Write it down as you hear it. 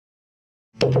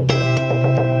To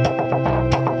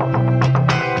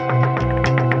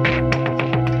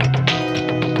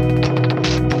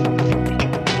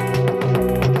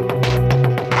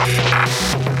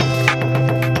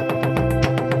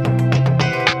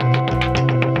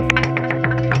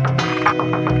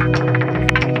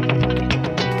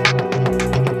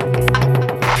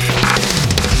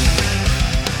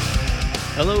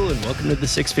the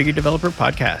Six Figure Developer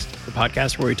Podcast, the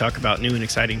podcast where we talk about new and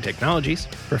exciting technologies,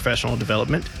 professional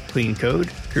development, clean code,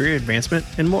 career advancement,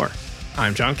 and more.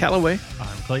 I'm John Calloway.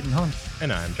 I'm Clayton Hunt.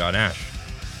 And I'm John Ash.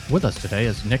 With us today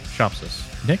is Nick Chapsas.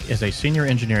 Nick is a senior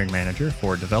engineering manager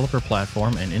for developer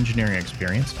platform and engineering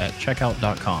experience at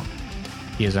Checkout.com.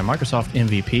 He is a Microsoft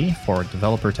MVP for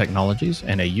developer technologies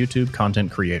and a YouTube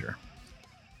content creator.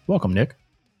 Welcome, Nick.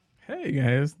 Hey,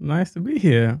 guys. Nice to be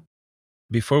here.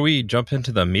 Before we jump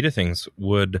into the meat of things,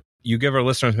 would you give our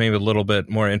listeners maybe a little bit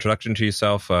more introduction to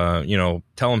yourself? Tell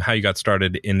them how you got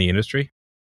started in the industry.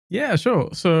 Yeah, sure.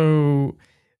 So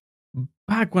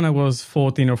back when I was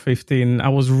 14 or 15, I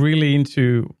was really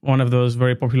into one of those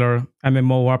very popular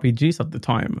MMORPGs at the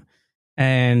time.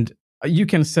 And you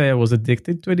can say I was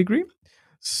addicted to a degree.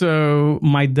 So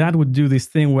my dad would do this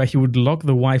thing where he would lock the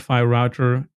Wi-Fi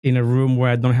router in a room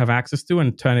where I don't have access to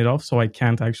and turn it off so I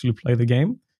can't actually play the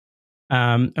game.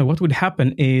 And what would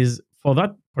happen is for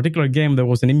that particular game, there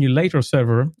was an emulator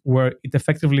server where it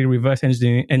effectively reverse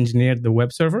engineered the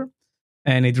web server,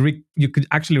 and you could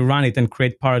actually run it and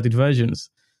create pirated versions.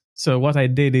 So what I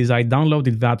did is I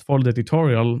downloaded that for the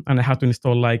tutorial, and I had to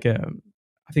install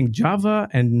Java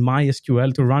and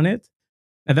MySQL to run it.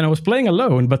 And then I was playing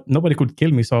alone, but nobody could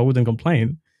kill me, so I wouldn't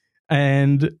complain.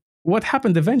 And what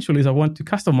happened eventually is I want to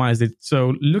customize it.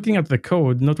 So looking at the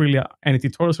code, not really any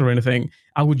tutorials or anything,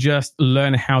 I would just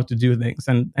learn how to do things.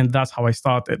 And that's how I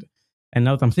started. And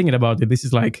now that I'm thinking about it, this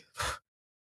is like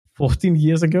 14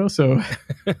 years ago. So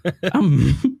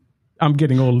I'm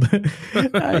getting old.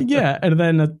 Yeah. And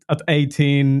then at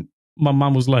 18, my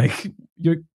mom was like,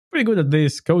 you're pretty good at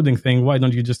this coding thing. Why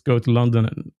don't you just go to London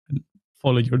and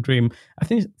follow your dream? I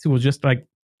think she was just like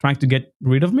trying to get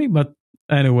rid of me. But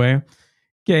anyway,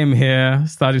 came here,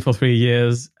 studied for 3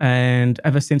 years, and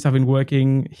ever since I've been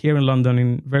working here in London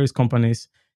in various companies,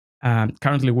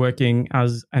 currently working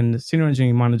as a senior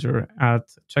engineering manager at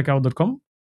Checkout.com.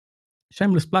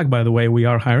 Shameless plug, by the way, we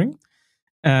are hiring.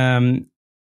 I'm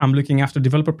looking after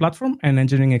developer platform and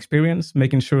engineering experience,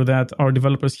 making sure that our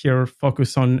developers here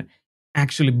focus on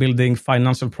actually building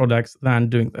financial products than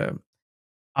doing the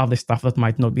other stuff that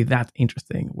might not be that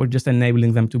interesting. We're just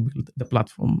enabling them to build the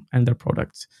platform and their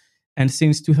products. And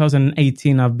since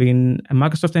 2018, I've been a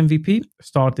Microsoft MVP,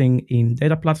 starting in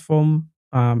data platform,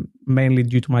 mainly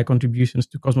due to my contributions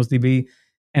to Cosmos DB,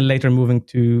 and later moving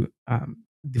to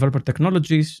developer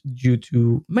technologies due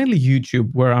to mainly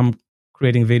YouTube, where I'm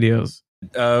creating videos.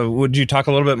 Would you talk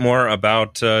a little bit more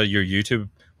about your YouTube,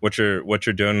 what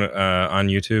you're doing on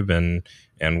YouTube,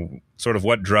 and sort of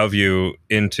what drove you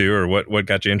into, or what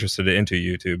got you interested into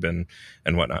YouTube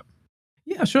and whatnot?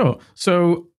 Yeah, sure.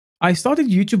 So I started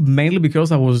YouTube mainly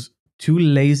because I was too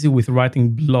lazy with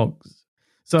writing blogs.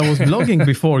 So I was blogging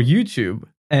before YouTube.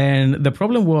 And the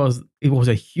problem was it was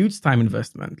a huge time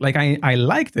investment. Like I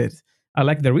liked it. I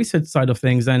liked the research side of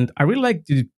things. And I really like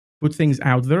to put things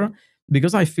out there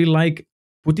because I feel like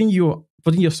putting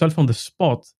yourself on the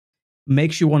spot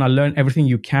makes you want to learn everything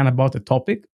you can about the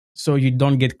topic so you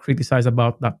don't get criticized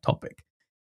about that topic.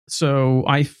 So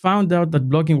I found out that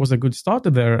blogging was a good starter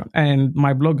there, and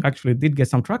my blog actually did get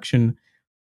some traction,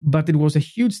 but it was a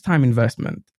huge time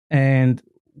investment. And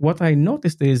what I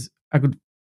noticed is I could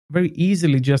very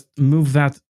easily just move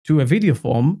that to a video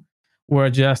form where I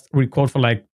just record for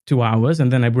like 2 hours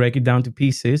and then I break it down to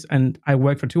pieces and I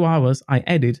work for 2 hours, I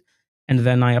edit, and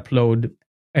then I upload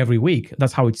every week.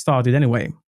 That's how it started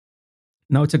anyway.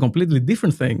 Now it's a completely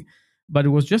different thing, but it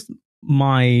was just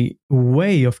my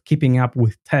way of keeping up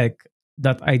with tech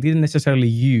that I didn't necessarily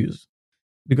use,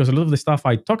 because a lot of the stuff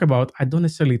I talk about, I don't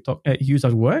necessarily use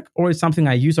at work, or it's something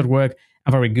I use at work,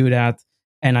 I'm very good at,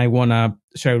 and I want to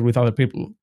share it with other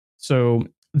people. So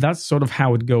that's sort of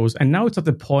how it goes. And now it's at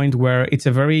the point where it's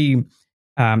very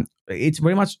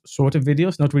much shorter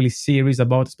videos, not really series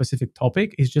about a specific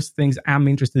topic. It's just things I'm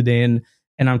interested in,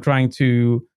 and I'm trying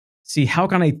to see how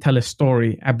can I tell a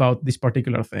story about this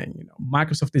particular thing. You know,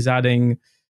 Microsoft is adding,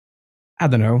 I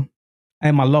don't know,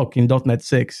 malloc in .NET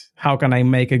 6. How can I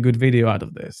make a good video out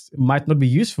of this? It might not be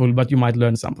useful, but you might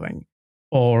learn something.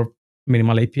 Or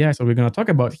minimal APIs, so we're going to talk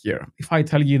about here. If I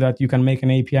tell you that you can make an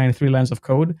API in 3 lines of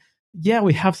code, yeah,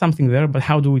 we have something there, but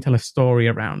how do we tell a story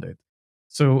around it?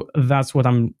 So that's what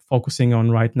I'm focusing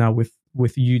on right now with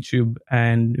YouTube,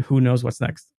 and who knows what's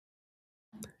next.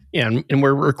 Yeah, and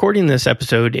we're recording this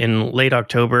episode in late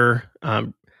October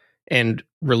and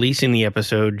releasing the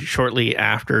episode shortly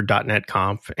after .NET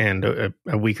Conf and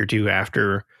a week or two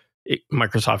after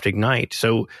Microsoft Ignite.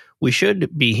 So we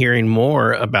should be hearing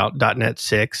more about .NET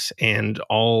 6 and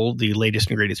all the latest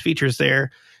and greatest features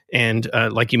there. And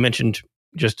like you mentioned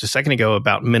just a second ago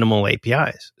about minimal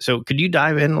APIs. So could you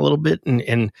dive in a little bit?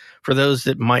 And for those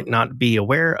that might not be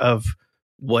aware of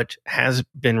what has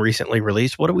been recently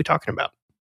released, what are we talking about?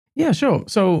 Yeah, sure.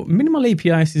 So minimal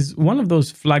APIs is one of those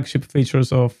flagship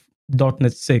features of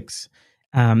 .NET 6.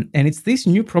 And it's this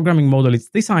new programming model. It's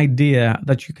this idea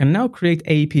that you can now create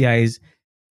APIs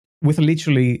with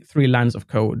literally 3 lines of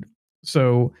code.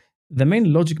 So the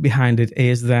main logic behind it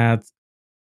is that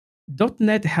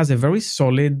 .NET has a very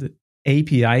solid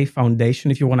API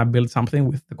foundation if you want to build something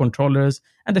with the controllers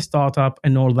and the startup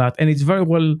and all that. And it's very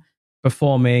well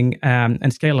performing and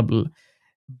scalable.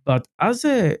 But as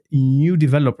a new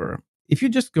developer, if you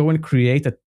just go and create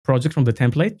a project from the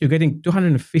template, you're getting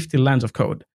 250 lines of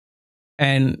code.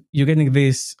 And you're getting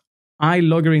this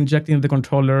iLogger injecting the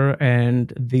controller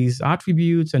and these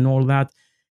attributes and all that.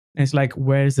 And it's like,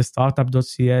 where's the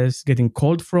startup.cs getting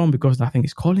called from? Because nothing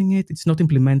is calling it. It's not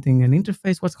implementing an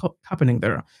interface. What's happening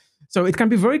there? So it can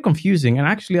be very confusing. And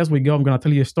actually, as we go, I'm going to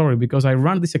tell you a story because I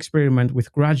ran this experiment with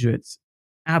graduates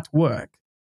at work.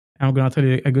 I'm going to tell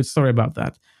you a good story about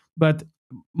that. But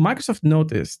Microsoft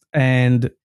noticed, and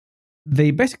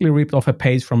they basically ripped off a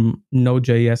page from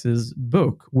Node.js's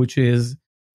book, which is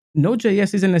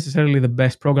Node.js isn't necessarily the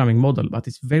best programming model, but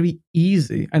it's very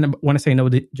easy. And when I say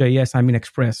Node.js, I mean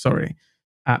Express, sorry.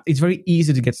 It's very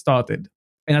easy to get started.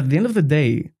 And at the end of the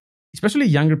day, especially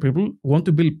younger people want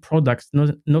to build products,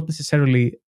 not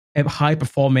necessarily a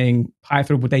high-performing,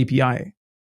 high-throughput API.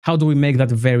 How do we make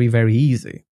that very, very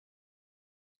easy?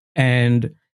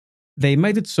 And they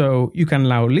made it so you can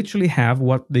now literally have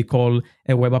what they call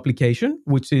a web application,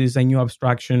 which is a new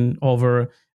abstraction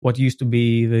over what used to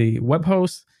be the web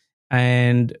host.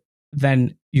 And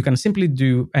then you can simply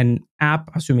do an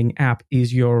app, assuming app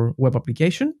is your web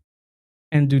application,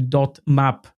 and do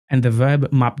 .map and the verb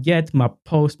map get, map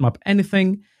post, map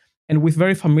anything. And with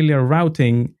very familiar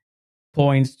routing,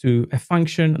 points to a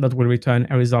function that will return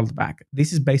a result back.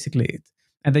 This is basically it.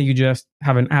 And then you just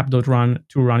have an app.run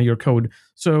to run your code.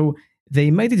 So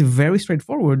they made it very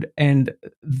straightforward. And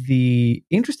the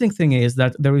interesting thing is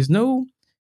that there is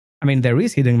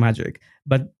hidden magic,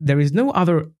 but there is no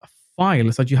other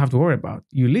files that you have to worry about.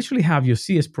 You literally have your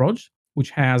CS proj,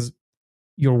 which has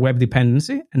your web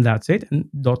dependency, and that's it, and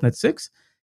 .NET 6.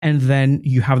 And then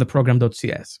you have the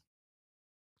program.cs.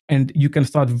 And you can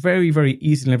start very, very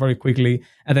easily and very quickly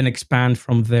and then expand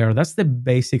from there. That's the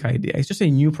basic idea. It's just a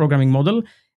new programming model,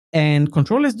 and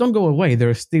controllers don't go away.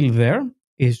 They're still there.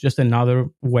 It's just another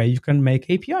way you can make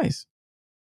APIs.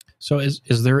 So is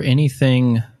there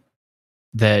anything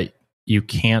that you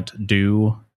can't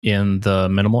do in the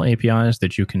minimal APIs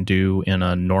that you can do in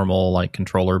a normal, like,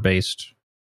 controller-based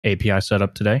API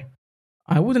setup today?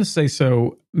 I wouldn't say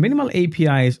so. Minimal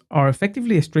APIs are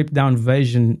effectively a stripped-down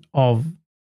version of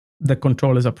the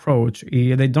controller's approach.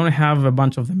 They don't have a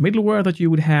bunch of the middleware that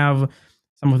you would have,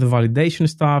 some of the validation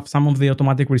stuff, some of the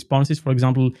automatic responses, for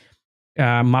example,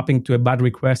 mapping to a bad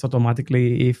request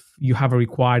automatically if you have a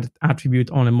required attribute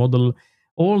on a model.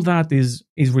 All that is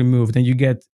removed, and you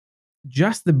get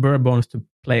just the bare bones to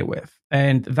play with.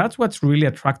 And that's what's really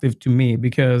attractive to me,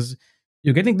 because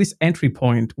you're getting this entry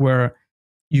point where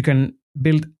you can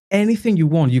build anything you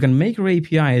want. You can make your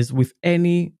APIs with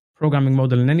any programming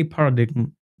model and any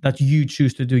paradigm that you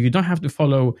choose to do. You don't have to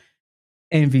follow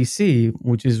MVC,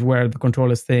 which is where the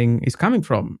controllers thing is coming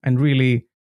from. And really,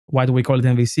 why do we call it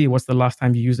MVC? What's the last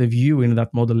time you used a view in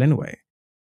that model anyway?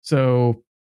 So,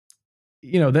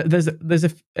 there's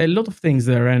a lot of things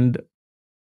there. And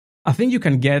I think you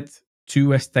can get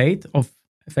to a state of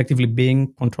effectively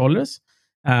being controllers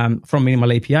from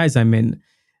minimal APIs,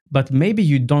 but maybe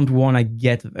you don't want to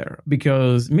get there,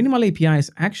 because minimal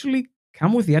APIs actually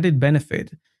come with the added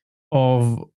benefit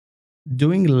of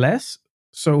doing less,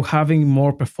 so having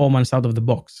more performance out of the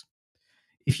box.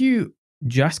 If you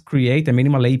just create a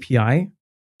minimal API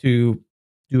to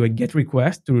do a GET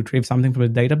request to retrieve something from the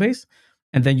database,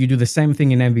 and then you do the same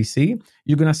thing in MVC,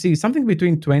 you're going to see something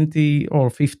between 20 or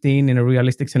 15 in a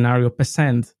realistic scenario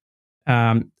percent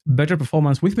better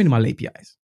performance with minimal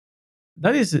APIs.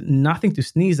 That is nothing to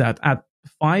sneeze at. At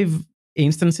 5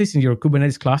 instances in your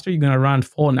Kubernetes cluster, you're going to run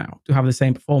 4 now to have the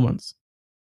same performance.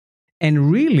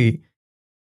 And really,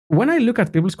 when I look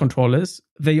at people's controllers,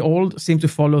 they all seem to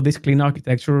follow this clean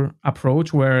architecture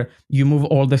approach where you move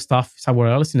all the stuff somewhere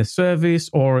else in a service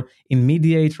or in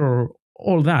mediator or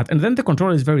all that. And then the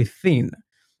controller is very thin.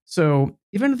 So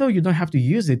even though you don't have to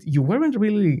use it, you weren't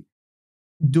really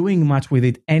doing much with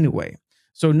it anyway.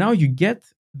 So now you get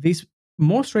this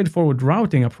more straightforward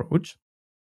routing approach.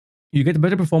 You get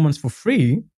better performance for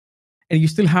free, and you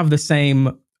still have the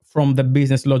same from the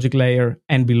business logic layer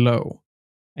and below.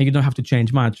 And you don't have to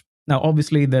change much. Now,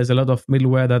 obviously, there's a lot of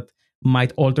middleware that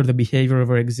might alter the behavior of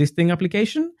our existing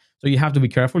application. So you have to be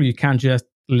careful. You can't just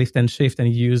lift and shift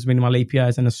and use minimal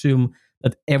APIs and assume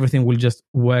that everything will just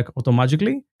work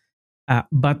automatically.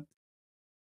 But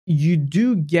you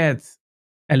do get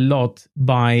a lot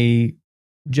by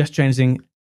just changing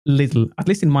little, at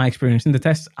least in my experience, in the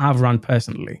tests I've run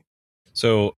personally.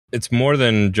 So it's more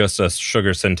than just a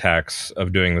sugar syntax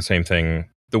of doing the same thing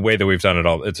the way that we've done it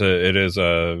all. It's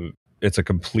a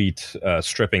complete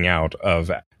stripping out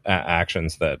of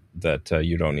actions that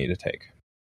you don't need to take.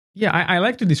 Yeah, I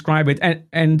like to describe it,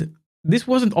 and this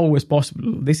wasn't always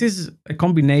possible. This is a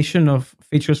combination of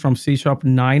features from C#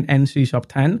 9 and C#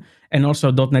 10, and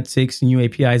also .NET 6 new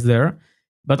APIs there.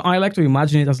 But I like to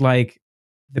imagine it as like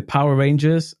the Power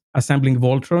Rangers assembling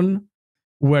Voltron,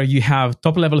 where you have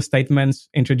top-level statements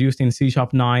introduced in C#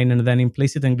 9, and then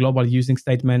implicit and global using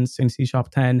statements in C#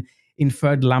 10,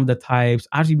 inferred lambda types,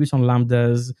 attributes on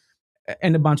lambdas,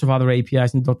 and a bunch of other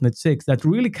APIs in .NET 6 that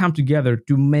really come together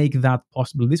to make that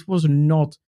possible. This was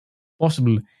not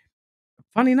possible.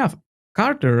 Funny enough,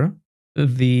 Carter,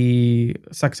 the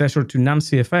successor to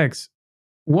NaNCFX,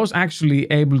 was actually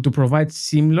able to provide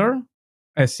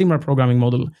a similar programming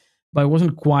model, but it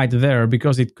wasn't quite there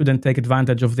because it couldn't take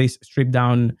advantage of this stripped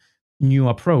down new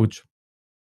approach.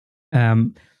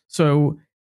 So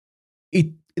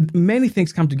many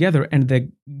things come together, and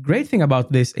the great thing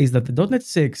about this is that the .NET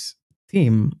 6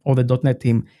 team or the .NET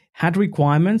team had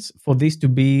requirements for this to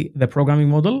be the programming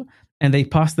model, and they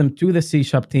passed them to the C#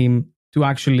 team to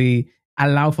actually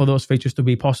allow for those features to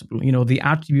be possible. You know, the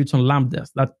attributes on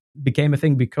lambdas, that became a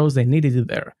thing because they needed it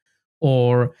there.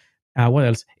 Or what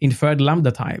else? Inferred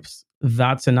lambda types.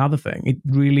 That's another thing. It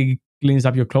really cleans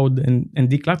up your code and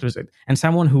declutters it. And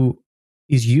someone who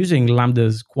is using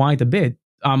lambdas quite a bit,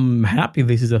 I'm happy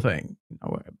this is a thing. You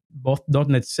know, both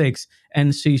 .NET 6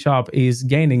 and C# is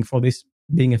gaining for this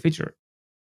being a feature.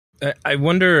 I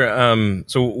wonder.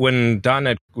 So when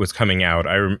 .NET was coming out,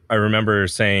 I remember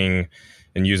saying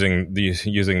and using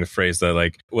the phrase that,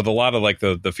 like, with a lot of like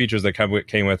the features that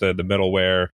came with it, the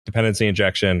middleware, dependency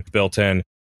injection built in,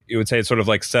 you would say it's sort of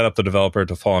like set up the developer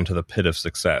to fall into the pit of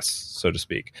success, so to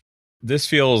speak. This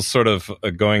feels sort of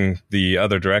going the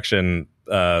other direction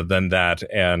than that,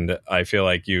 and I feel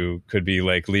like you could be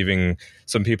like leaving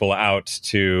some people out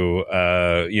to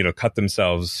cut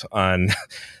themselves on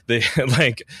not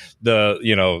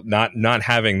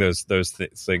having those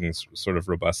things sort of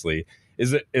robustly.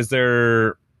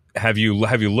 Have you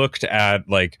looked at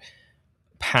like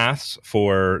paths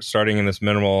for starting in this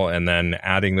minimal and then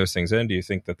adding those things in? Do you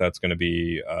think that that's going to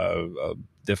be a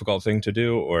difficult thing to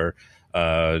do, or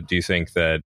do you think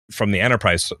that from the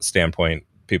enterprise standpoint,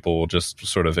 people will just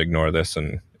sort of ignore this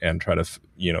and try to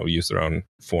use their own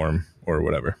form or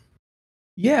whatever?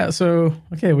 Yeah. So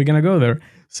okay, we're gonna go there.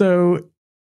 So,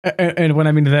 and when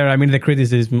I mean there, I mean the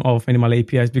criticism of minimal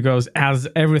APIs, because as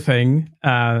everything,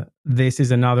 this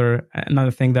is another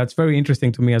thing that's very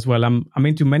interesting to me as well. I'm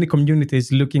into many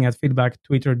communities, looking at feedback,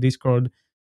 Twitter, Discord.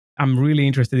 I'm really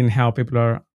interested in how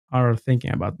people are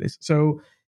thinking about this. So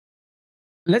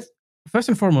let's first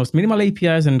and foremost, minimal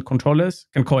APIs and controllers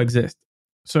can coexist.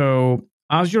 So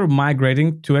as you're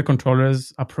migrating to a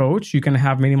controllers approach, you can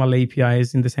have minimal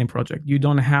APIs in the same project. You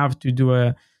don't have to do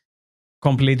a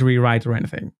complete rewrite or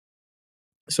anything.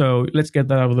 So let's get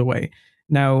that out of the way.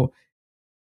 Now,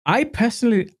 I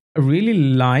personally really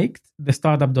liked the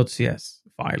startup.cs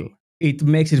file. It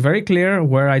makes it very clear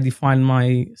where I define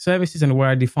my services and where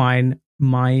I define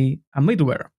my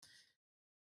middleware.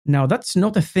 Now, that's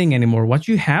not a thing anymore. What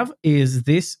you have is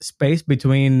this space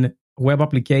between web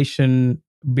application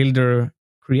builder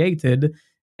created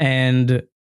and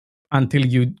until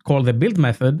you call the build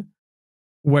method,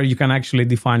 where you can actually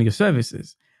define your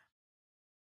services.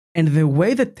 And the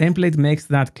way the template makes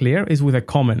that clear is with a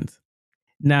comment.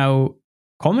 Now,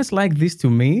 comments like this to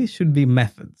me should be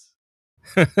methods,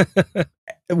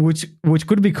 which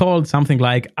could be called something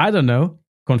like, I don't know,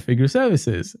 configure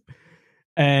services.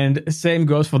 And same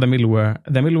goes for the middleware.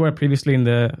 The middleware previously in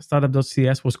the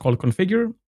startup.cs was called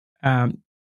configure.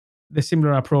 The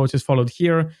similar approach is followed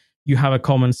here. You have a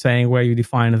comment saying where you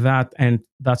define that, and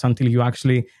that's until you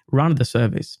actually run the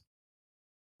service.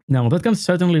 Now, that can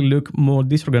certainly look more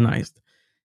disorganized.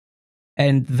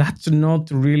 And that's not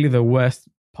really the worst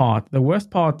part. The worst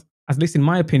part, at least in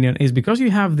my opinion, is because you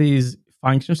have these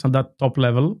functions at that top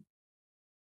level,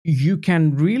 you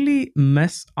can really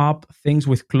mess up things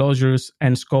with closures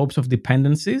and scopes of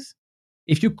dependencies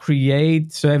if you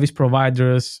create service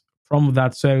providers from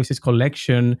that services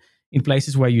collection in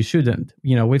places where you shouldn't.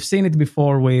 We've seen it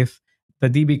before with the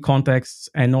DB contexts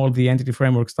and all the entity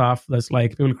framework stuff. That's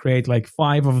like people create like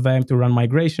 5 of them to run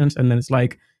migrations, and then it's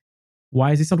like,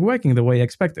 why is this not working the way I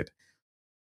expected?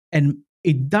 And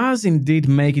it does indeed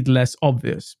make it less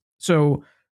obvious. So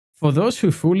for those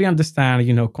who fully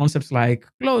understand, concepts like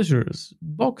closures,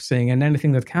 boxing, and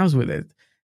anything that comes with it,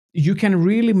 you can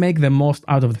really make the most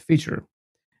out of the feature.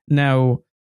 Now,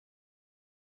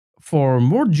 for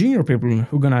more junior people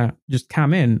who are going to just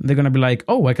come in, they're going to be like,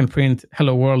 oh, I can print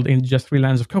hello world in just 3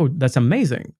 lines of code. That's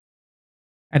amazing.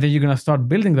 And then you're going to start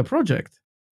building the project.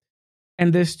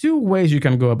 And there's 2 ways you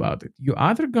can go about it. You're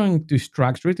either going to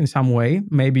structure it in some way.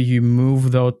 Maybe you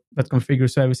move that configure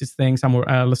services thing somewhere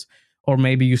else, or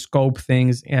maybe you scope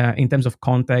things in terms of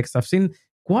context. I've seen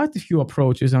quite a few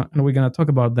approaches, and we're going to talk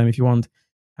about them if you want,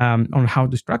 on how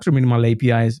to structure minimal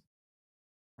APIs.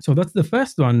 So that's the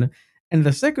first one. And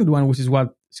the second one, which is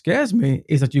what scares me,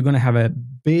 is that you're going to have a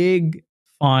big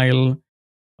file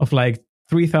of like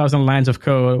 3,000 lines of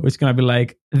code, which is going to be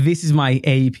like, this is my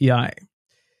API.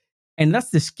 And that's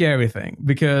the scary thing,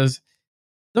 because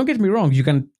don't get me wrong, you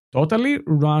can totally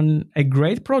run a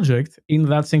great project in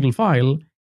that single file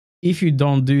if you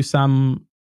don't do some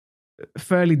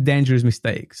fairly dangerous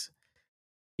mistakes.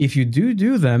 If you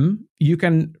do them, you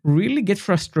can really get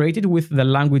frustrated with the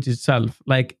language itself.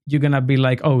 Like you're going to be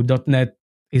like, oh, .NET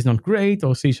is not great,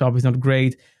 or C# is not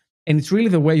great. And it's really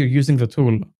the way you're using the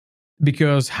tool,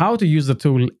 because how to use the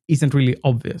tool isn't really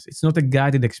obvious. It's not a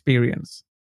guided experience.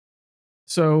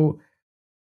 So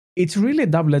it's really a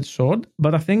double-edged sword,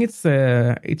 but I think it's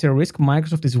a risk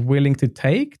Microsoft is willing to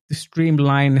take to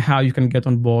streamline how you can get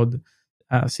on board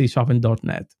C# and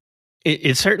 .NET.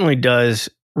 It certainly does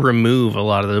remove a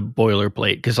lot of the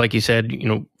boilerplate, because like you said,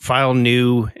 file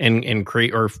new and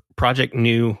create, or project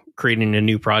new, creating a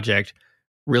new project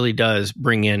really does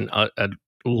bring in a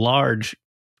large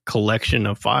collection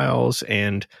of files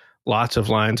and lots of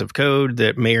lines of code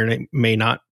that may or may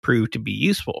not prove to be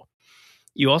useful.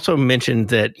 You also mentioned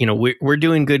that, we're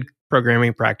doing good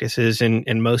programming practices,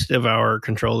 and most of our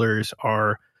controllers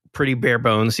are pretty bare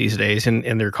bones these days,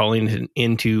 and they're calling it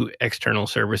into external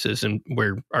services, and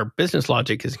where our business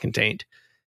logic is contained,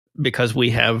 because we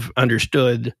have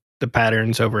understood the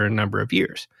patterns over a number of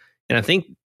years. And I think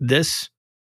this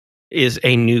is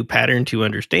a new pattern to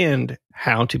understand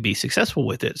how to be successful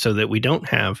with it, so that we don't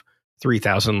have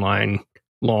 3,000 line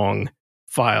long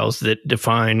files that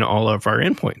define all of our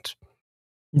endpoints.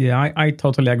 Yeah, I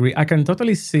totally agree. I can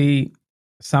totally see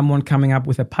someone coming up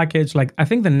with a package. Like, I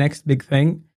think the next big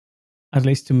thing, at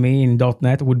least to me in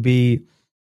 .NET, would be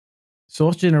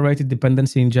source-generated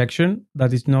dependency injection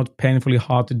that is not painfully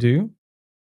hard to do.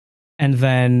 And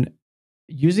then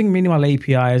using minimal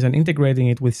APIs and integrating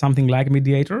it with something like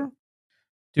Mediator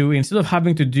to, instead of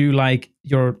having to do like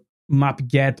your map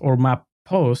get or map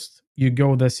post, you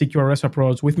go the CQRS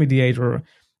approach with Mediator,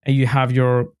 and you have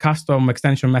your custom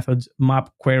extension methods,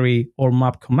 map query or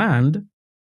map command,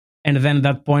 and then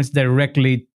that points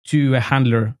directly to a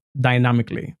handler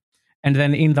dynamically. And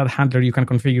then in that handler, you can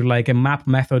configure like a map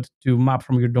method to map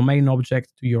from your domain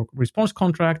object to your response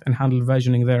contract and handle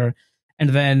versioning there.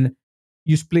 And then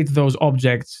you split those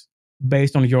objects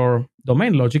based on your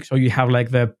domain logic. So you have like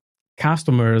the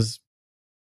customers,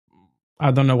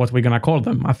 I don't know what we're going to call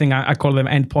them. I think I call them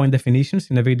endpoint definitions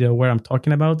in a video where I'm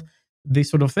talking about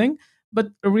this sort of thing. But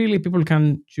really, people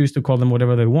can choose to call them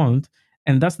whatever they want.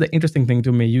 And that's the interesting thing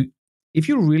to me. If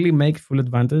you really make full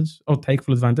advantage or take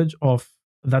full advantage of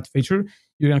that feature,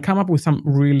 you can come up with some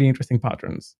really interesting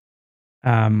patterns.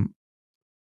 And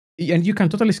you can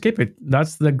totally skip it.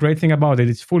 That's the great thing about it.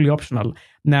 It's fully optional.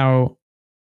 Now,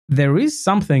 there is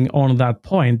something on that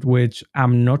point which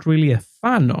I'm not really a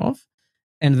fan of,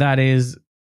 and that is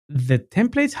the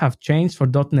templates have changed for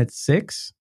 .NET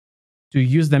 6 to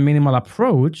use the minimal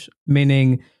approach,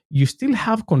 meaning you still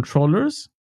have controllers,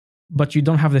 but you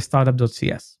don't have the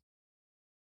startup.cs.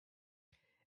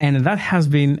 And that has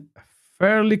been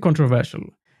fairly controversial,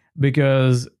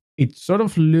 because it sort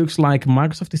of looks like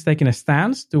Microsoft is taking a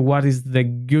stance to what is the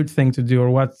good thing to do, or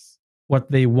what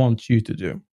they want you to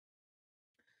do.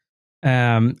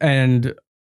 And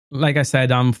like I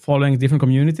said, I'm following different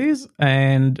communities,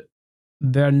 and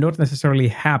they're not necessarily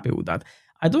happy with that.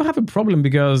 I don't have a problem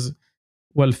because,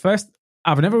 well, first,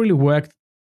 I've never really worked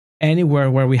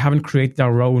anywhere where we haven't created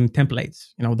our own templates.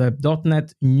 The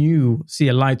 .NET new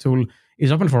CLI tool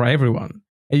is open for everyone,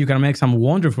 and you can make some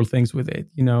wonderful things with it.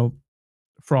 I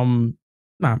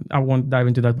won't dive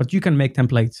into that, but you can make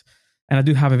templates And I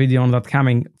do have a video on that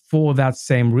coming for that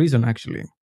same reason, actually.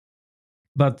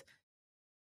 But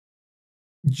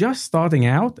just starting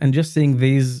out and just seeing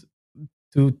these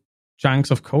two chunks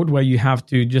of code where you have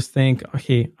to just think,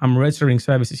 okay, I'm registering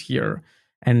services here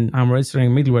and I'm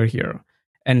registering middleware here.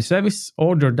 And service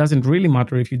order doesn't really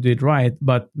matter if you do it right,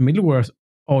 but middleware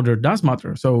order does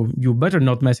matter. So you better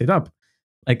not mess it up.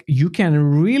 Like, you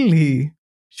can really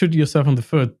shoot yourself on the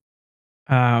foot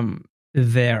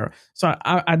there. So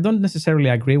I don't necessarily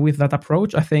agree with that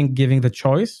approach. I think giving the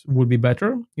choice would be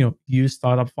better. Use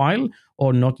startup file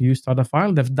or not use startup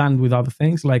file. They've done with other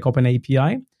things like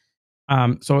OpenAPI.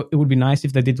 So it would be nice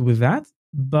if they did with that.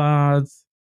 But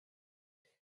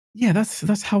yeah,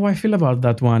 that's how I feel about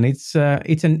that one. It's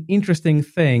an interesting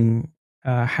thing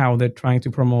how they're trying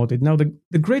to promote it. Now,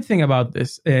 the great thing about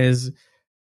this is,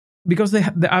 because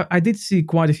I did see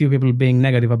quite a few people being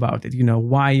negative about it.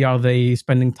 Why are they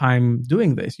spending time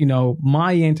doing this?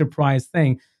 My enterprise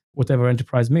thing, whatever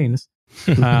enterprise means,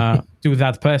 to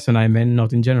that person, I mean,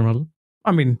 not in general.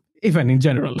 I mean, even in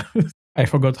general. I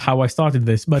forgot how I started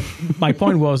this, but my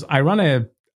point was, I run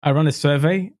a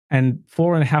survey, and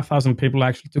 4,500 people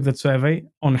actually took that survey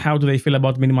on how do they feel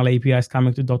about minimal APIs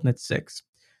coming to .NET 6.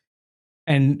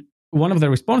 And one of the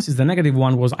responses, the negative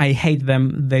one, was, I hate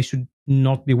them. They should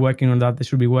not be working on that. They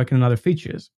should be working on other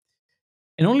features.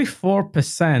 And only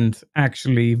 4%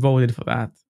 actually voted for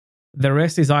that. The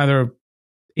rest is either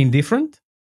indifferent,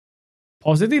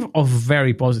 positive, or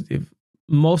very positive.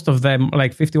 Most of them,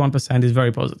 like 51%, is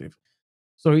very positive.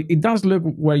 So it does look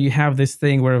where you have this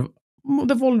thing where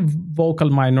the vocal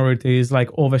minorities like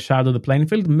overshadow the playing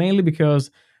field, mainly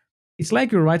because it's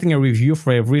like you're writing a review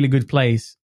for a really good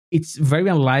place. It's very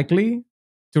unlikely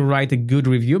to write a good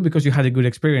review because you had a good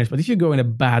experience. But if you go in a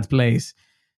bad place,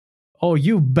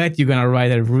 you bet you're going to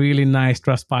write a really nice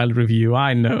Trustpilot review.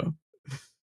 I know.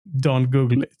 Don't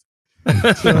Google it.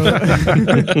 So,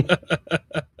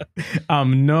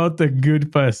 I'm not a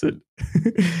good person.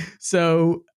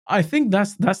 So I think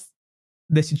that's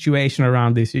the situation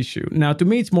around this issue. Now, to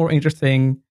me, it's more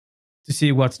interesting to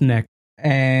see what's next.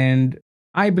 And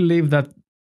I believe that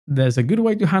there's a good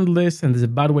way to handle this and there's a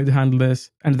bad way to handle this,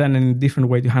 and then a different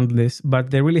way to handle this.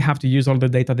 But they really have to use all the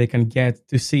data they can get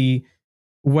to see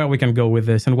where we can go with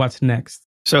this and what's next.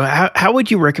 So how would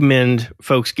you recommend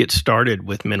folks get started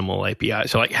with minimal API?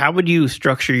 So like, how would you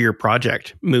structure your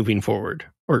project moving forward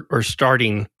or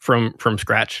starting from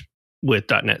scratch with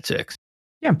 .NET 6?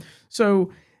 Yeah.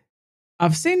 So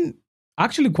I've seen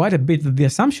actually quite a bit that the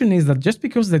assumption is that just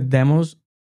because the demos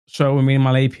show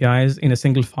minimal APIs in a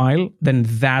single file, then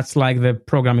that's like the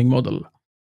programming model.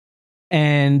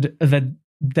 And the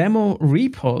demo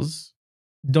repos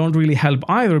don't really help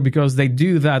either, because they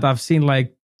do that. I've seen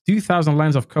like 2,000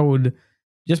 lines of code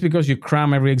just because you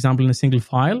cram every example in a single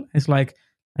file. It's like,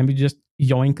 let me just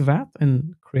yoink that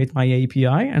and create my API.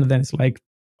 And then it's like,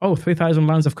 3,000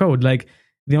 lines of code. Like,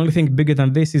 the only thing bigger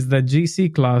than this is the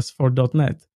GC class for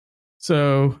 .NET.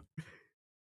 So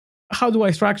how do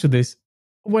I structure this?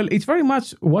 Well, it's very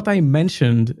much what I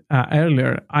mentioned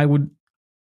earlier. I would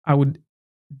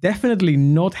definitely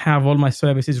not have all my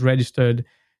services registered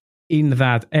in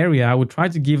that area. I would try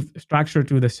to give structure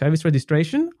to the service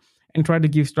registration and try to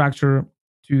give structure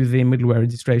to the middleware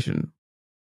registration.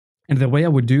 And the way I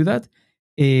would do that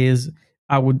is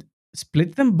I would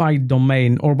split them by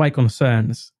domain or by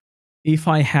concerns. If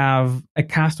I have a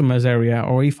customers area,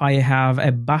 or if I have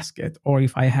a basket, or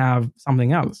if I have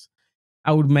something else,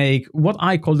 I would make what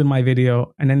I called in my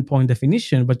video an endpoint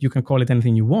definition, but you can call it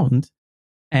anything you want,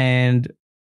 and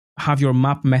have your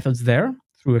map methods there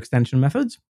through extension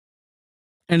methods.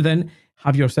 And then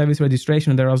have your service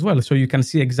registration there as well. So you can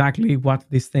see exactly what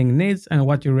this thing needs and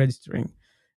what you're registering.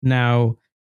 Now,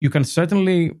 you can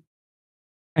certainly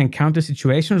encounter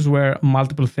situations where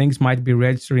multiple things might be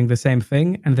registering the same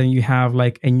thing, and then you have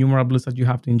like enumerables that you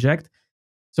have to inject.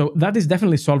 So that is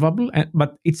definitely solvable,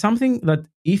 but it's something that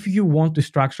if you want to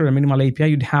structure a minimal API,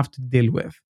 you'd have to deal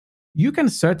with. You can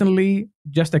certainly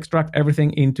just extract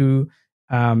everything into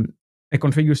a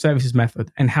configure services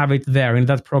method and have it there in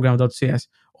that program.cs.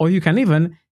 Or you can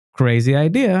even, crazy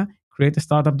idea, create a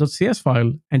startup.cs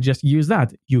file and just use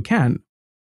that. You can.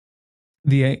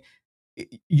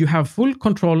 You have full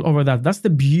control over that. That's the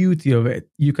beauty of it.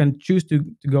 You can choose to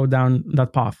go down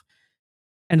that path.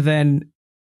 And then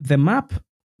the map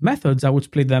methods, I would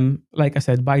split them, like I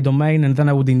said, by domain, and then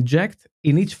I would inject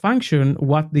in each function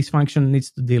what this function needs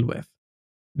to deal with.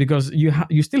 Because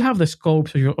you still have the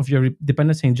scopes of your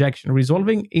dependency injection.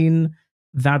 Resolving in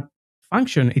that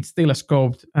function, it's still a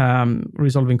scoped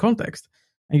resolving context.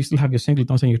 And you still have your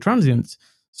singletons and your transients.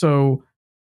 So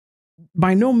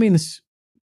by no means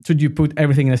should you put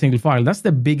everything in a single file? That's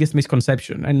the biggest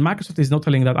misconception. And Microsoft is not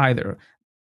telling that either.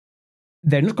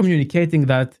 They're not communicating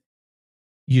that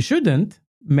you shouldn't,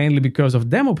 mainly because of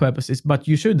demo purposes, but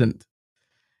you shouldn't.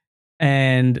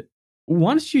 And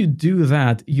once you do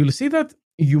that, you'll see that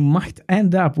you might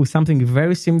end up with something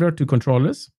very similar to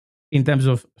controllers in terms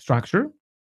of structure.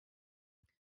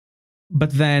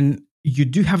 But then you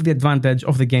do have the advantage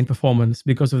of the gain performance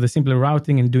because of the simpler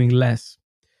routing and doing less.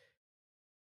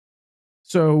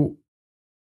 So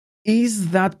is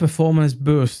that performance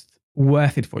boost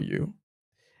worth it for you?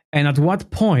 And at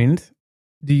what point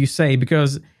do you say,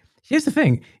 because here's the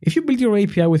thing, if you build your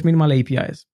API with minimal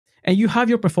APIs and you have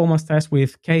your performance test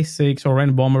with K6 or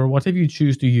NBOMber or whatever you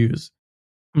choose to use,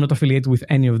 I'm not affiliated with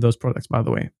any of those products, by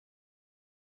the way,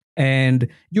 and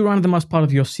you run them as part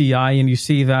of your CI and you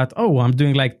see that, oh, I'm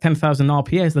doing like 10,000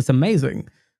 RPS, that's amazing.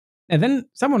 And then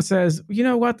someone says, you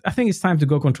know what, I think it's time to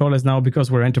go controllers now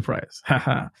because we're enterprise.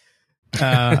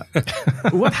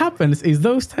 What happens is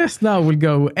those tests now will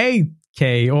go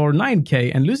 8K or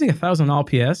 9K, and losing 1,000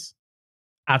 RPS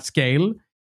at scale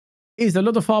is a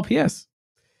lot of RPS.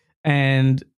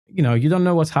 And you don't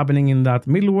know what's happening in that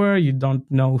middleware. You don't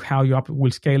know how your app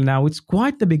will scale now. It's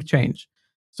quite a big change.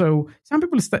 So some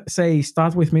people say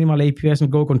start with minimal APS and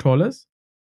go controllers.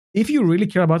 If you really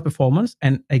care about performance,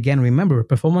 and again, remember,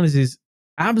 performance is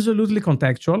absolutely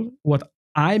contextual. What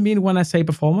I mean when I say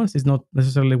performance is not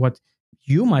necessarily what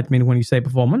you might mean when you say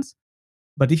performance.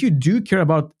 But if you do care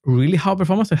about really high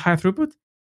performance and high throughput,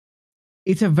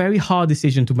 it's a very hard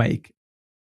decision to make.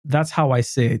 That's how I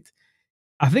see it.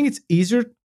 I think it's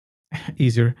easier.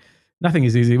 Nothing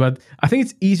is easy, but I think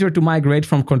it's easier to migrate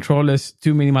from controllers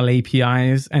to minimal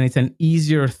APIs, and it's an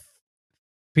easier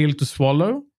pill to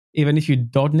swallow, even if you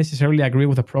don't necessarily agree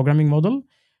with the programming model,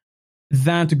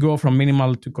 than to go from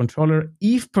minimal to controller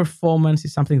if performance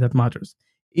is something that matters.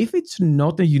 If it's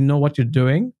not and you know what you're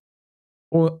doing,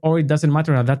 or it doesn't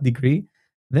matter at that degree,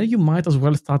 then you might as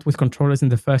well start with controllers in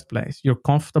the first place. You're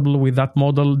comfortable with that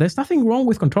model. There's nothing wrong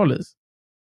with controllers.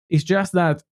 It's just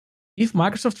that if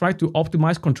Microsoft tried to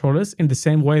optimize controllers in the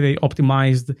same way they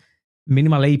optimized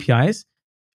minimal APIs,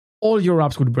 all your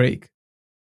apps would break.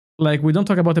 Like, we don't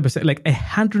talk about a percent, like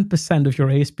 100% of your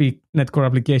ASP.NET Core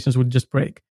applications would just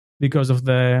break because of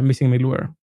the missing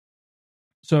middleware.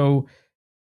 So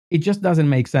it just doesn't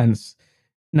make sense.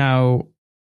 Now,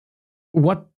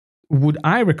 what would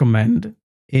I recommend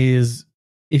is,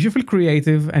 if you feel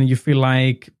creative and you feel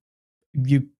like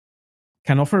you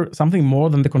can offer something more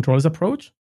than the controllers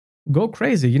approach, go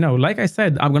crazy. Like I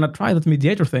said, I'm going to try that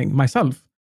mediator thing myself.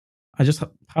 I just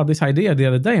had this idea the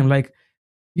other day. I'm like,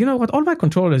 you know what? All my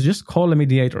controllers just call a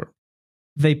mediator.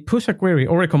 They push a query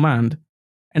or a command,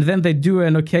 and then they do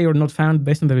an okay or not found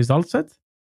based on the result set,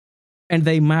 and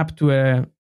they map to a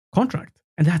contract,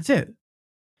 and that's it.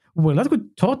 Well, that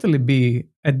could totally be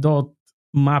a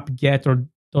 .map get or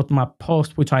 .map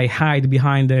post, which I hide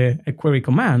behind a query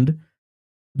command.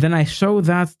 Then I show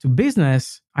that to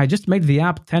business. I just made the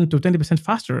app 10 to 20%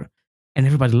 faster, and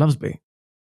everybody loves me,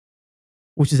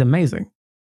 which is amazing.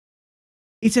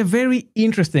 It's a very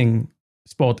interesting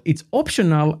spot. It's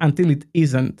optional until it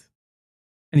isn't.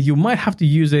 And you might have to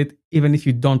use it even if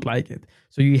you don't like it.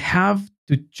 So you have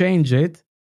to change it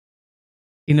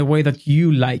in a way that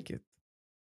you like it.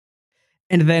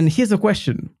 And then here's a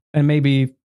question. And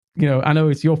maybe, I know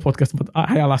it's your podcast, but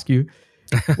I'll ask you.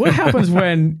 What happens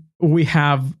when we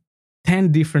have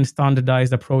 10 different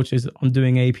standardized approaches on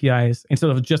doing APIs instead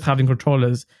of just having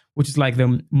controllers, which is like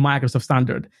the Microsoft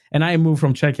standard? And I move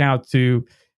from Checkout to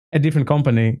a different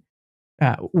company,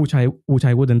 which I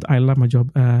wouldn't. I love my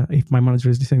job. If my manager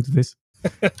is listening to this,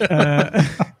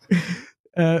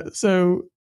 so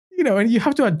and you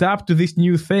have to adapt to this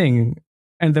new thing.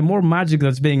 And the more magic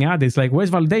that's being added, it's like,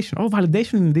 where's validation? Oh,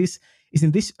 validation is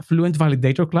in this Fluent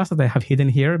Validator class that I have hidden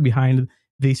here behind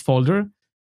this folder.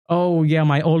 Oh, yeah,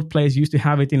 my old place used to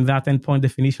have it in that endpoint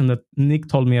definition that Nick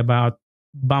told me about.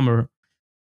 Bummer.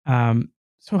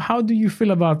 So how do you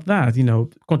feel about that?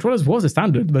 Controllers was a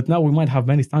standard, but now we might have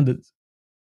many standards.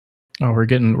 Oh, we're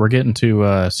getting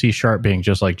to C# being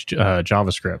just like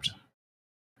JavaScript.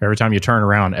 Every time you turn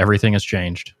around, everything has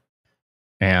changed.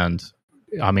 And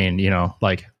I mean,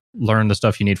 like, learn the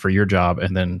stuff you need for your job,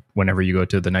 and then whenever you go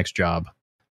to the next job,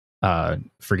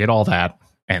 forget all that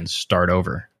and start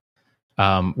over.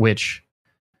 Which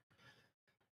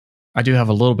I do have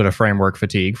a little bit of framework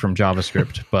fatigue from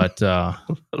JavaScript, but I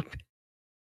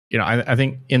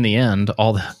think in the end,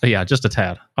 just a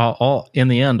tad. In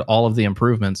the end, all of the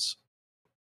improvements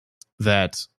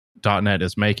that .NET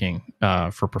is making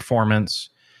for performance,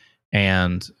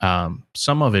 and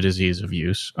some of it is ease of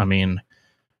use. I mean,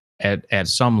 at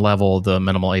some level, the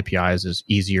minimal APIs is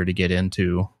easier to get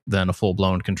into than a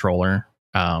full-blown controller.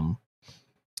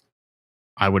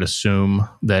 I would assume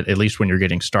that at least when you're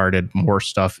getting started, more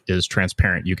stuff is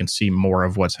transparent. You can see more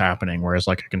of what's happening. Whereas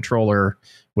like a controller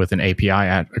with an API,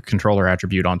 a controller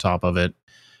attribute on top of it,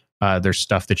 there's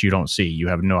stuff that you don't see. You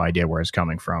have no idea where it's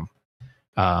coming from.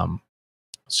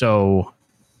 So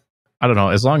I don't know.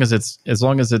 As long as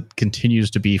it continues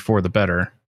to be for the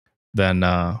better, then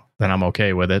I'm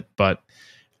okay with it. But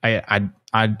I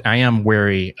am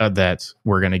wary that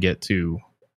we're going to get to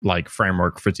like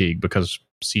framework fatigue because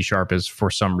C# is for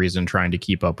some reason trying to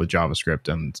keep up with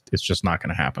JavaScript, and it's just not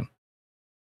going to happen.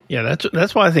 Yeah,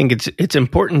 that's why I think it's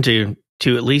important to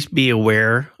at least be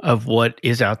aware of what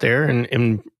is out there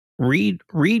and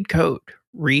read code,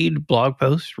 read blog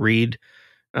posts,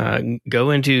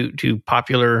 go into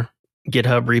popular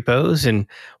GitHub repos and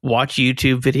watch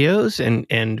YouTube videos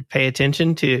and pay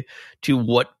attention to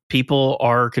what people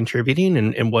are contributing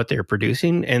and what they're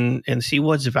producing and see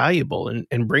what's valuable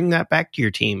and bring that back to your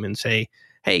team and say,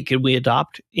 hey, could we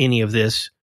adopt any of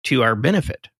this to our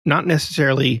benefit? Not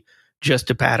necessarily just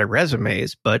to pad our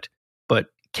resumes, but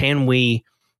can we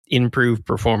improve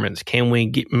performance? Can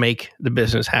we make the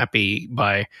business happy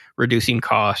by reducing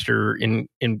cost or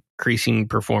increasing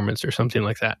performance or something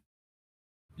like that?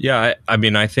 Yeah, I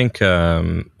mean, I think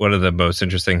one of the most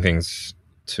interesting things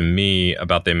to me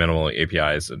about the minimal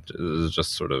APIs is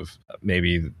just sort of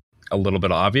maybe a little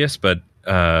bit obvious, but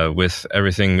with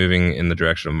everything moving in the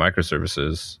direction of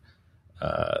microservices,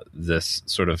 this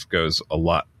sort of goes a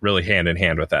lot, really hand in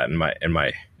hand with that, in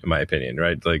my opinion,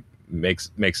 right? Like makes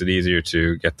it easier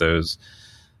to get those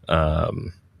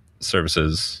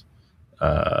services,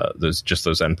 those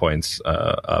endpoints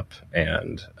up,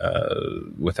 and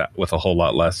with a whole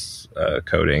lot less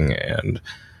coding and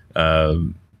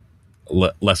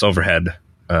less overhead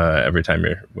every time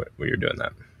you're doing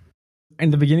that. In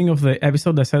the beginning of the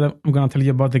episode, I said I'm going to tell you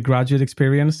about the graduate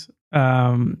experience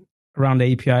around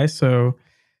the API. So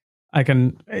I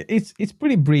can. It's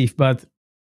pretty brief, but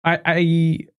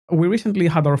we recently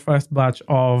had our first batch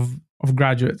of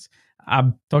graduates.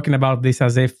 I'm talking about this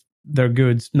as if they're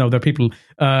good. No, they're people.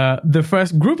 The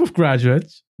first group of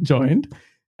graduates joined,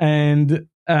 and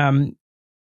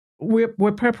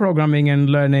we're pair programming and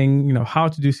learning, how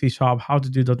to do C#, how to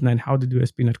do .NET, how to do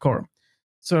ASP.NET Core.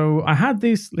 So I had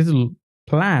this little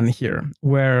plan here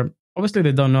where obviously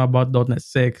they don't know about .NET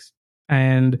 6,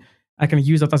 and I can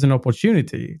use that as an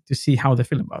opportunity to see how they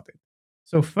feel about it.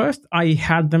 So first, I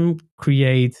had them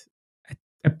create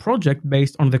a project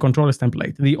based on the controllers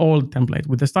template, the old template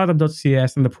with the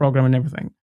startup.cs and the program and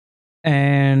everything.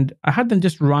 And I had them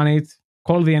just run it,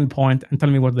 call the endpoint, and tell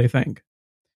me what they think.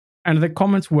 And the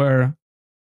comments were,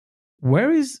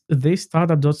 where is this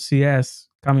startup.cs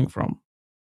coming from?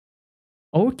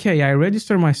 Okay, I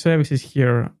register my services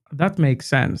here. That makes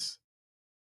sense.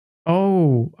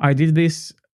 Oh, I did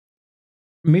this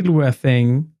middleware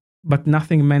thing, but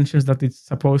nothing mentions that it's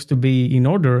supposed to be in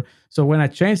order. So when I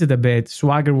changed it a bit,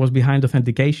 Swagger was behind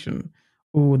authentication.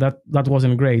 Oh, that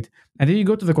wasn't great. And then you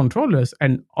go to the controllers,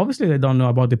 and obviously they don't know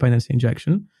about dependency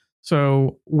injection.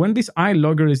 So when this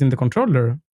iLogger is in the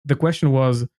controller, the question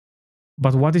was,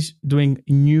 but what is doing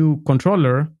new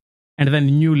controller and then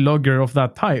new logger of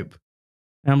that type?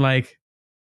 And I'm like,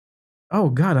 oh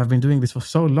God, I've been doing this for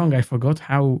so long. I forgot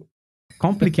how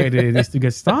complicated it is to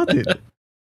get started.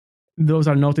 Those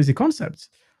are not easy concepts.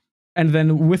 And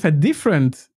then with a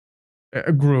different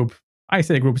group, I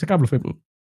say group, it's a couple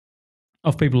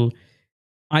of people,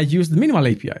 I used minimal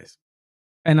APIs.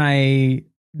 And I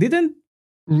didn't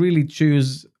really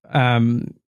choose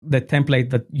the template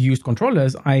that used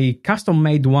controllers. I custom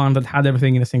made one that had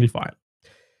everything in a single file.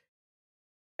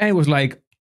 And it was like,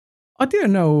 I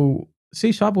didn't know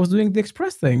C# was doing the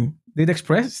Express thing. Did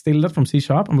Express steal that from C#?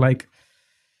 I'm like,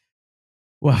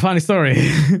 well, funny story.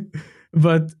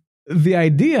 But the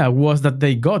idea was that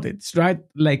they got it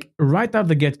right out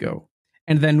the get-go.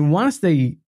 And then once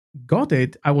they got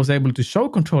it, I was able to show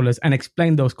controllers and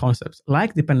explain those concepts,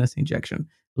 like dependency injection,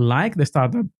 like the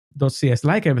startup.cs,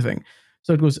 like everything.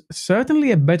 So it was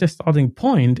certainly a better starting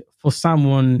point for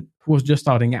someone who was just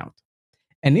starting out.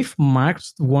 And if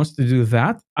Microsoft wants to do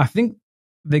that, I think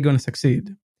they're going to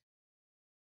succeed.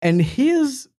 And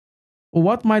here's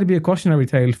what might be a cautionary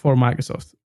tale for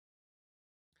Microsoft.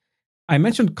 I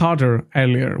mentioned Carter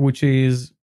earlier, which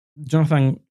is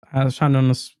Jonathan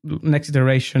Shannon's next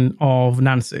iteration of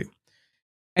Nancy.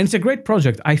 And it's a great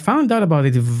project. I found out about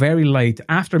it very late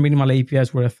after minimal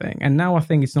APIs were a thing. And now I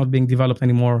think it's not being developed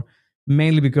anymore,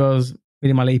 mainly because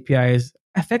minimal APIs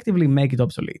effectively make it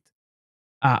obsolete.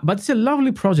 But it's a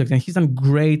lovely project, and he's done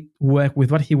great work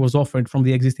with what he was offered from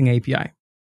the existing API.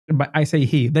 But I say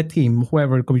he, the team,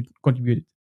 whoever contributed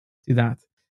to that.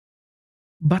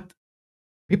 But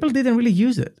people didn't really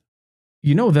use it.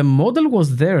 The model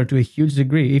was there to a huge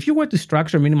degree. If you were to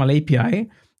structure minimal API,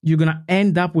 you're going to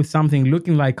end up with something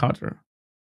looking like Carter.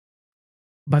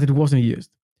 But it wasn't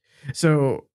used.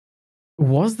 So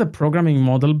was the programming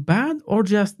model bad, or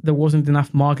just there wasn't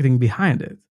enough marketing behind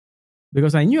it?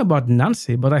 Because I knew about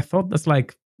Nancy, but I thought that's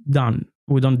like done.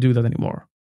 We don't do that anymore.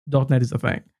 .NET is a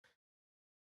thing.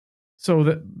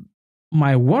 So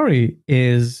my worry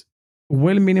is,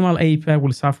 will minimal API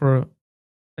will suffer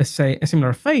a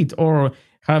similar fate, or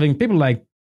having people like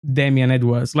Damian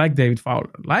Edwards, like David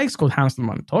Fowler, like Scott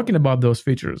Hanselman talking about those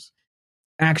features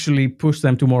actually push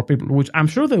them to more people, which I'm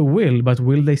sure they will, but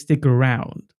will they stick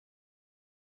around?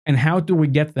 And how do we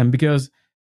get them? Because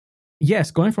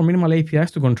yes, going from minimal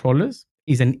APIs to controllers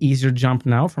is an easier jump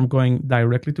now from going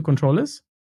directly to controllers.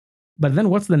 But then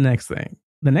what's the next thing?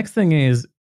 The next thing is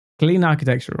clean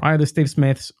architecture, either Steve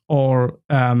Smith's or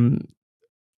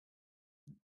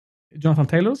Jonathan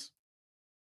Taylor's.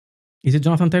 Is it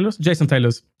Jonathan Taylor's? Jason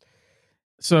Taylor's.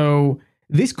 So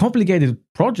these complicated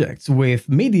projects with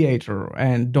Mediator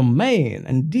and Domain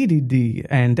and DDD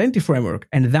and Entity Framework,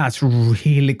 and that's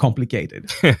really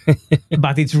complicated.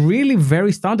 But it's really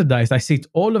very standardized. I see it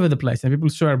all over the place and people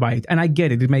swear by it. And I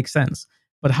get it. It makes sense.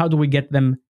 But how do we get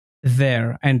them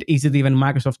there? And is it even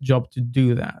Microsoft's job to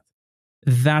do that?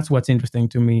 That's what's interesting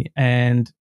to me.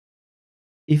 And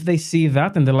if they see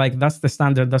that and they're like, that's the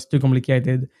standard, that's too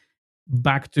complicated,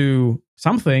 back to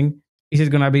something, is it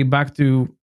going to be back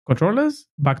to controllers,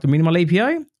 back to minimal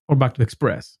API, or back to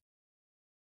Express?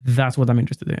 That's what I'm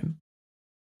interested in.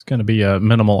 It's going to be a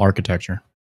minimal architecture.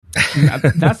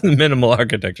 That's minimal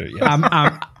architecture. Yes.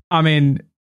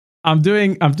 I'm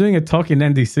doing a talk in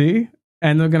NDC,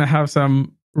 and we're going to have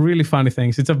some really funny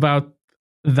things. It's about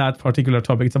that particular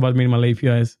topic. It's about minimal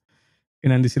APIs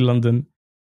in NDC London.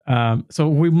 So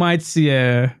we might see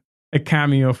a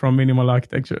cameo from minimal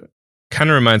architecture. Kind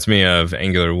of reminds me of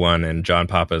Angular 1 and John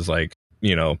Papa's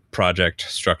project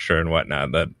structure and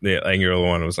whatnot. That the Angular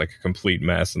 1 was like a complete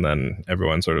mess, and then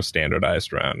everyone sort of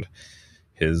standardized around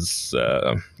his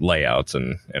layouts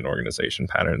and organization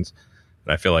patterns.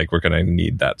 And I feel like we're going to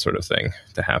need that sort of thing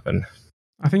to happen.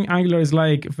 I think Angular is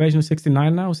like version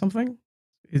 69 now or something.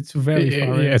 It's very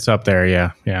far. Yeah, it's up there,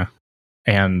 yeah.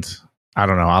 And I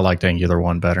don't know, I liked Angular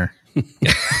 1 better.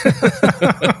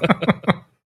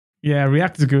 Yeah,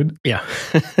 React is good. Yeah.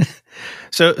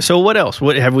 So what else?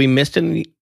 What have we missed?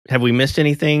 Have we missed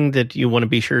anything that you want to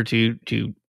be sure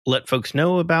to let folks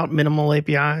know about minimal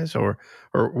APIs, or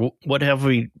what have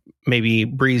we maybe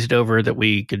breezed over that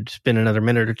we could spend another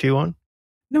minute or two on?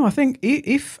 No, I think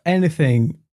if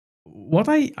anything, what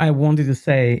I wanted to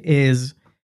say is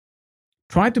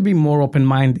try to be more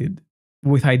open-minded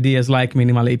with ideas like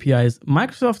minimal APIs.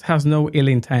 Microsoft has no ill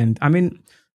intent. I mean,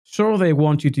 sure, they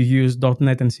want you to use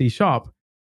 .NET and C#,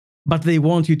 but they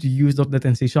want you to use .NET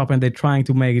and C#, and they're trying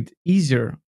to make it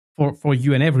easier for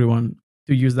you and everyone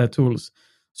to use their tools.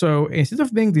 So instead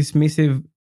of being dismissive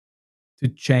to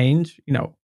change,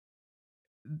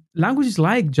 languages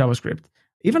like JavaScript,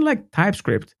 even like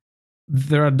TypeScript,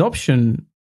 their adoption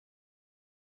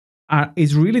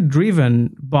is really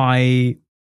driven by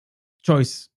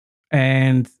choice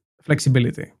and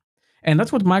flexibility. And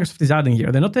that's what Microsoft is adding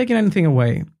here. They're not taking anything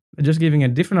away. They're just giving a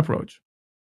different approach.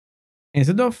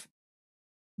 Instead of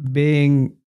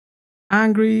being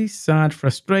angry, sad,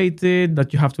 frustrated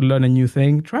that you have to learn a new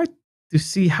thing, try to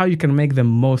see how you can make the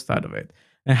most out of it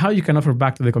and how you can offer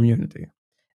back to the community.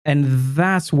 And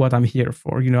that's what I'm here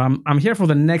for. I'm here for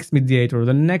the next Mediator,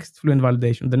 the next Fluent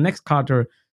Validation, the next Carter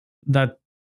that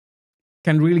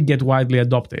can really get widely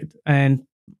adopted. And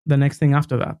the next thing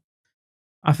after that.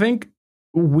 I think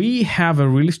we have a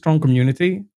really strong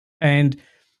community, and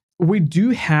we do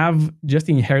have just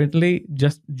inherently,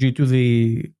 just due to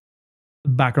the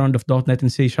background of .NET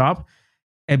and C#,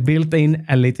 a built-in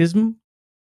elitism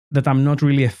that I'm not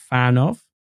really a fan of.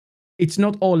 It's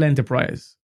not all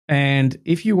enterprise. And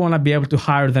if you want to be able to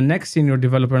hire the next senior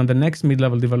developer and the next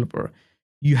mid-level developer,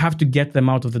 you have to get them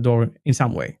out of the door in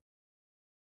some way.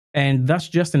 And that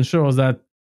just ensures that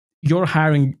your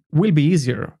hiring will be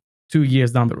easier 2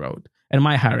 years down the road. And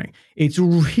my hiring, it's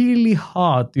really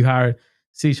hard to hire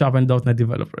C# and .NET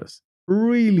developers.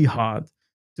 Really hard,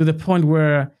 to the point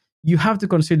where you have to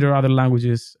consider other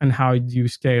languages and how you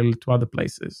scale to other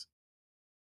places.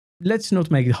 Let's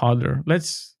not make it harder.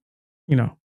 Let's,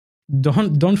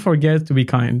 don't forget to be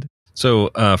kind. So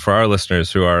for our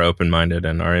listeners who are open-minded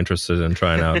and are interested in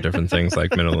trying out different things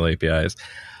like minimal APIs,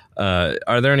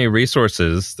 Are there any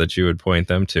resources that you would point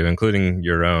them to, including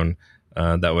your own,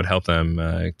 that would help them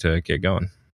to get going?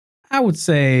 I would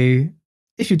say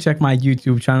if you check my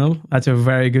YouTube channel, that's a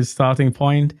very good starting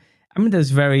point. I mean,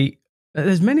 there's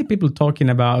many people talking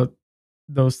about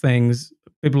those things.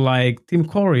 People like Tim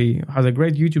Corey has a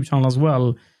great YouTube channel as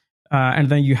well. And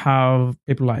then you have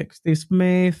people like Steve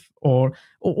Smith or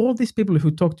all these people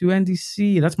who talk to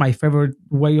NDC. That's my favorite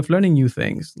way of learning new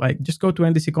things. Like, just go to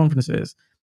NDC conferences,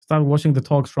 start watching the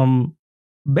talks from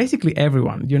basically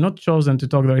everyone. You're not chosen to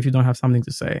talk there if you don't have something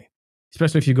to say,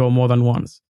 especially if you go more than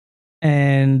once.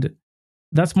 And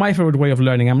that's my favorite way of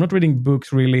learning. I'm not reading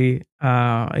books really.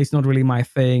 It's not really my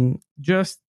thing.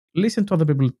 Just listen to other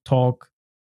people talk.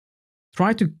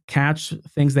 Try to catch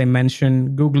things they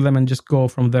mention, Google them, and just go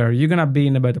from there. You're going to be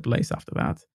in a better place after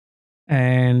that.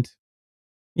 And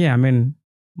yeah, I mean,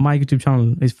 my YouTube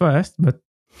channel is first, but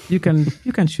you can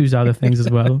choose other things as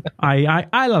well.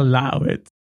 I'll allow it.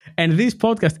 And this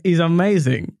podcast is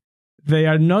amazing. They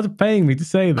are not paying me to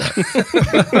say that.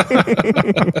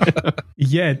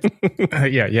 Yet.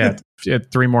 Yeah.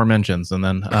 3 more mentions and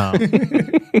then...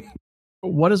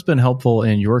 What has been helpful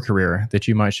in your career that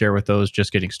you might share with those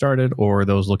just getting started or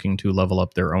those looking to level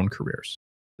up their own careers?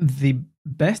 The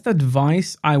best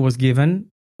advice I was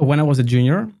given when I was a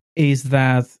junior is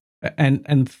that,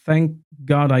 and thank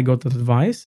God I got that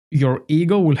advice, your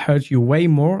ego will hurt you way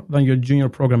more than your junior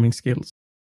programming skills.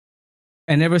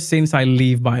 And ever since, I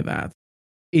live by that.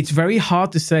 It's very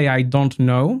hard to say I don't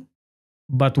know,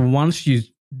 but once you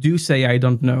do say I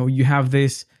don't know, you have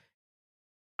this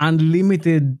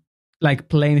unlimited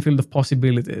playing field of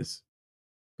possibilities.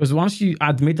 Because once you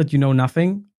admit that you know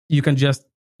nothing, you can just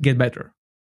get better.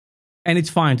 And it's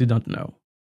fine to don't know.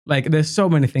 There's so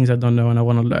many things I don't know and I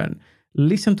want to learn.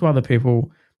 Listen to other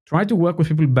people. Try to work with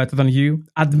people better than you.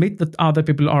 Admit that other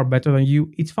people are better than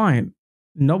you. It's fine.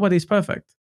 Nobody is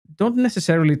perfect. Don't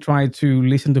necessarily try to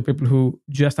listen to people who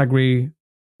just agree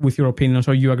with your opinions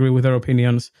or you agree with their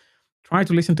opinions. Try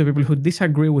to listen to people who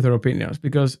disagree with their opinions,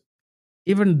 because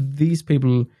even these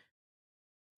people,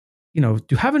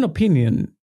 to have an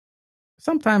opinion,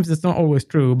 sometimes it's not always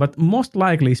true, but most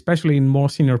likely, especially in more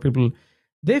senior people,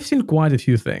 they've seen quite a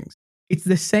few things. It's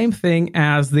the same thing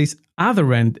as this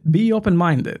other end. Be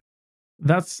open-minded.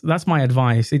 That's my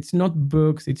advice. It's not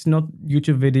books. It's not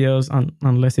YouTube videos,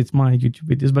 unless it's my YouTube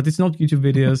videos, but it's not YouTube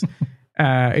videos.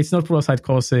 It's not pro-site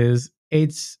courses.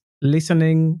 It's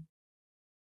listening,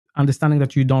 understanding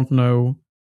that you don't know,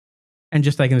 and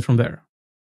just taking it from there.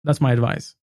 That's my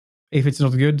advice. If it's not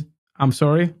good, I'm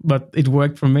sorry, but it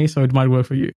worked for me, so it might work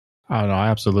for you. Oh, no,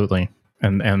 absolutely.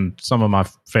 And some of my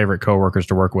favorite coworkers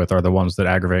to work with are the ones that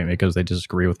aggravate me because they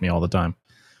disagree with me all the time.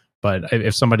 But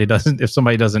if somebody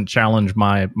doesn't challenge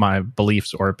my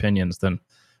beliefs or opinions, then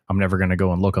I'm never going to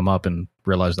go and look them up and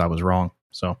realize I was wrong.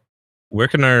 So, where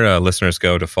can our listeners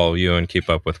go to follow you and keep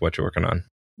up with what you're working on?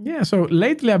 Yeah, so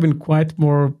lately I've been quite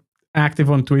more active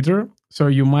on Twitter, so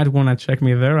you might want to check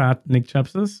me there at Nick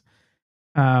Chapsas.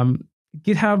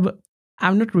 GitHub,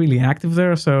 I'm not really active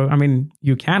there, so I mean,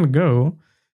 you can go.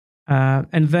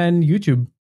 And then YouTube,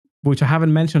 which I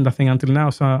haven't mentioned, I think, until now,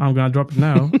 so I'm going to drop it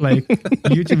now.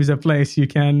 YouTube is a place you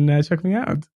can check me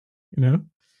out.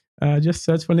 Just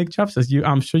search for Nick Chapsas.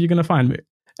 I'm sure you're going to find me.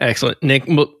 Excellent. Nick,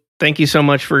 well, thank you so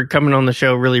much for coming on the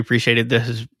show. Really appreciate it. This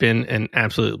has been an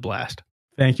absolute blast.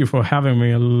 Thank you for having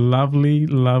me. A lovely,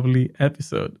 lovely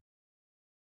episode.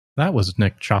 That was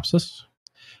Nick Chapsas.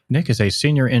 Nick is a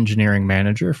senior engineering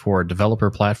manager for developer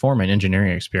platform and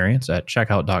engineering experience at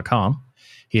Checkout.com.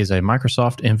 He is a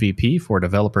Microsoft MVP for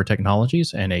developer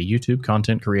technologies and a YouTube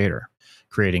content creator,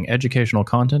 creating educational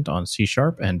content on C#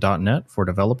 and .NET for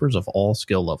developers of all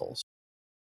skill levels.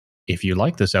 If you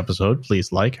like this episode,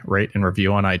 please like, rate, and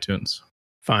review on iTunes.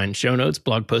 Find show notes,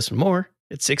 blog posts, and more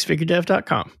at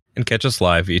sixfiguredev.com. And catch us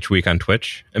live each week on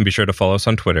Twitch, and be sure to follow us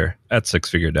on Twitter at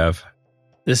sixfiguredev.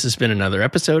 This has been another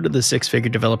episode of the Six Figure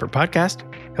Developer Podcast,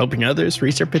 helping others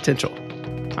reach their potential.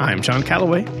 I'm Sean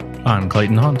Calloway. I'm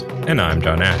Clayton Hunt. And I'm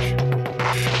John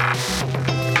Ash.